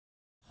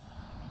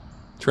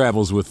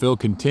Travels with Phil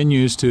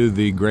continues to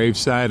the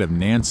gravesite of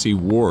Nancy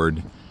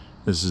Ward.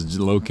 This is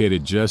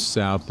located just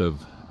south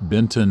of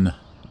Benton,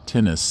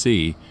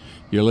 Tennessee.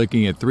 You're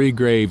looking at 3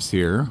 graves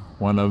here.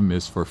 One of them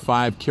is for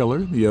Five Killer,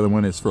 the other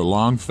one is for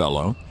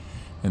Longfellow,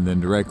 and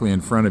then directly in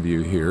front of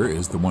you here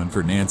is the one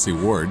for Nancy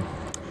Ward.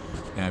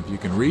 Now, if you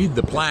can read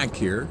the plaque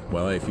here,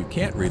 well, if you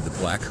can't read the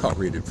plaque, I'll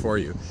read it for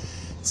you.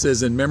 It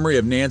says, "In memory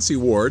of Nancy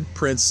Ward,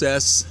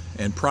 princess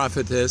and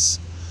prophetess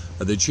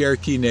of the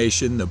Cherokee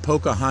Nation, the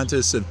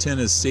Pocahontas of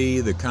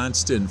Tennessee, the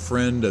constant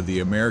friend of the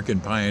American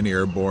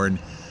pioneer, born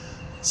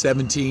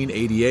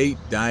 1788,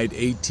 died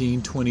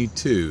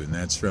 1822." And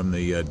that's from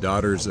the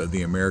Daughters of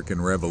the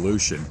American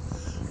Revolution.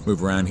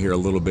 Move around here a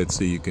little bit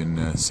so you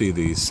can see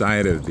the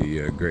side of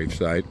the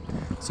gravesite.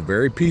 It's a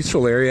very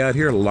peaceful area out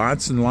here.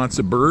 Lots and lots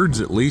of birds.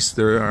 At least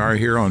there are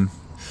here on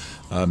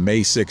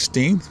May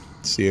 16th.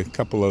 See a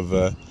couple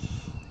of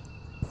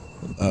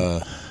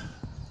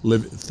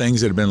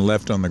things that have been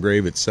left on the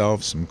grave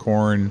itself. Some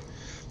corn.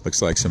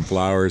 Looks like some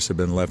flowers have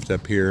been left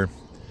up here.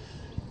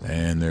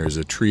 And there's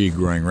a tree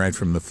growing right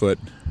from the foot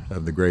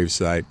of the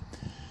gravesite.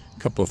 A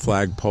couple of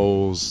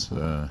flagpoles,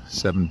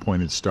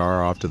 7-pointed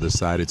star off to the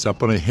side. It's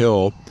up on a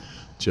hill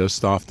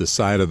just off the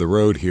side of the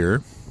road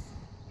here.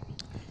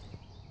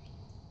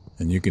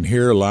 And you can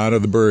hear a lot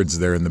of the birds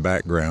there in the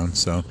background.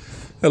 So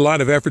a lot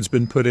of effort's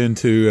been put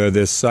into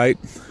this site.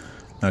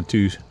 Not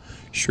too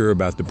sure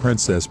about the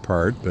princess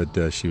part,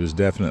 but she was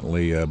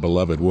definitely a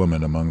beloved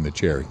woman among the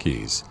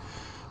Cherokees.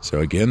 So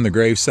again, the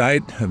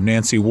gravesite of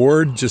Nancy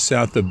Ward, just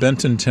south of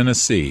Benton,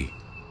 Tennessee.